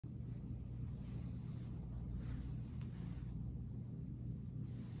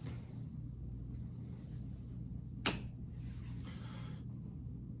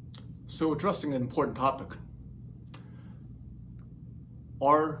So addressing an important topic,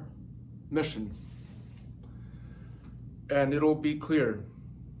 our mission, and it'll be clear,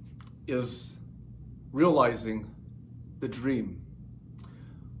 is realizing the dream.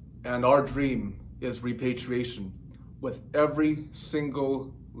 And our dream is repatriation with every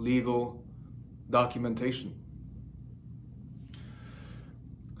single legal documentation.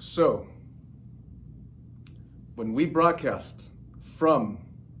 So, when we broadcast from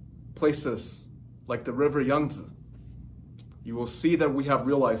places like the River Yangtze, you will see that we have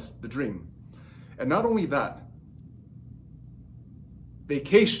realized the dream. And not only that,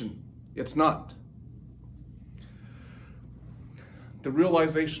 vacation, it's not. The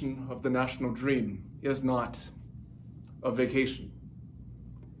realization of the national dream is not a vacation.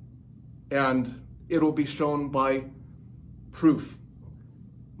 And it'll be shown by proof,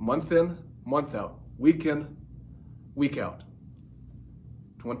 month in, month out, week in, week out.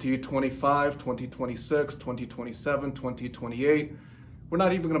 2025, 2026, 2027, 2028. We're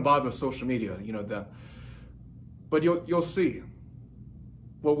not even going to bother with social media, then. But you'll see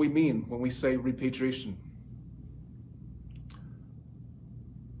what we mean when we say repatriation.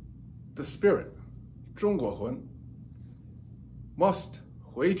 The spirit, 中国魂, must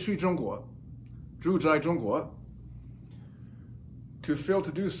回去中国, 住在中国. To fail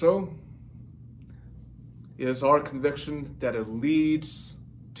to do so is our conviction that it leads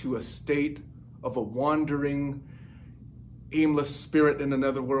to a state of a wandering, aimless spirit in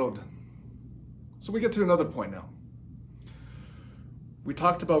another world. So we get to another point now. We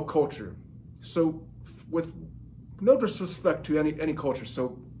talked about culture. So with no disrespect to any culture,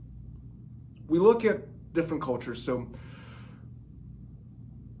 so we look at different cultures. So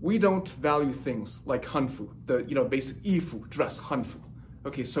we don't value things like hanfu, the basic ifu, dress, hanfu.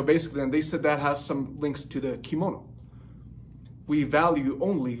 Okay, so basically, and they said that has some links to the kimono. We value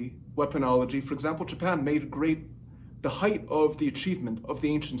only weaponology. For example, Japan made the height of the achievement of the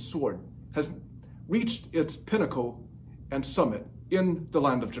ancient sword has reached its pinnacle and summit in the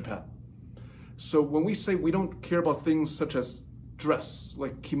land of Japan. So when we say we don't care about things such as dress,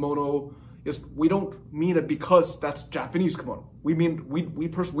 like kimono, we don't mean it because that's Japanese kimono. We mean we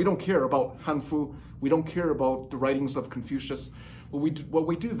don't care about hanfu. We don't care about the writings of Confucius. What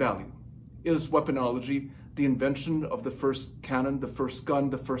we do value is weaponology, the invention of the first cannon, the first gun,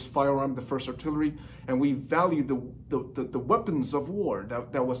 the first firearm, the first artillery, and we value the weapons of war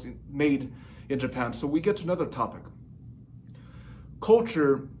that was made in Japan. So we get to another topic.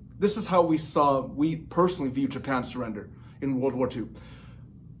 Culture, this is how we personally view Japan's surrender in World War II.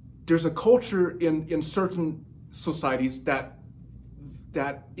 There's a culture in certain societies that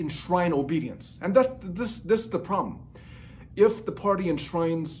enshrine obedience. And this is the problem. If the party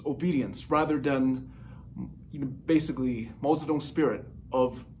enshrines obedience rather than basically Mao Zedong's spirit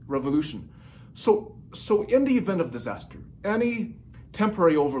of revolution. So in the event of disaster, any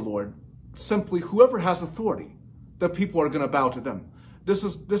temporary overlord, simply whoever has authority, the people are going to bow to them. This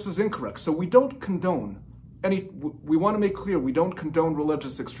is incorrect. So we don't condone we want to make clear we don't condone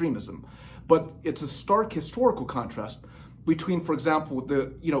religious extremism, but it's a stark historical contrast between, for example,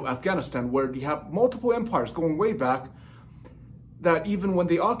 Afghanistan, where you have multiple empires going way back, that even when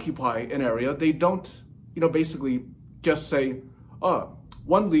they occupy an area, they don't, basically just say,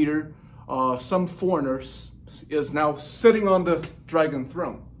 one leader, some foreigner is now sitting on the dragon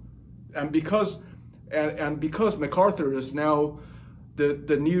throne. And because MacArthur is now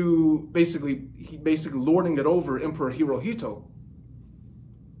the new, basically lording it over Emperor Hirohito,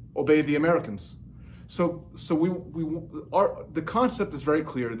 obey the Americans. So the concept is very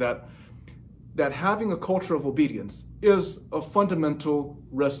clear that having a culture of obedience is a fundamental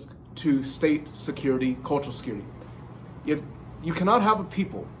risk to state security, cultural security. You cannot have a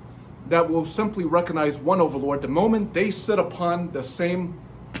people that will simply recognize one overlord the moment they sit upon the same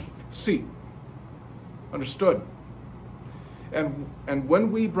seat. Understood? And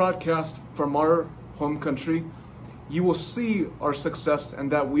when we broadcast from our home country, you will see our success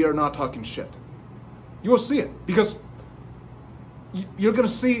and that we are not talking shit. You will see it because you're going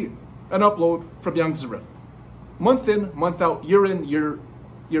to see an upload from Yangtze River. Month in, month out, year in, year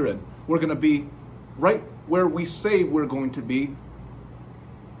in. We're going to be right where we say we're going to be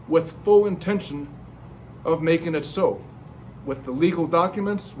with full intention of making it so. With the legal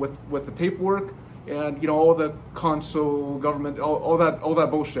documents, with the paperwork, and all the consul, government, all that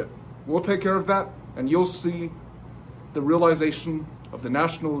bullshit. We'll take care of that, and you'll see the realization of the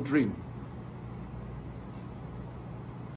national dream.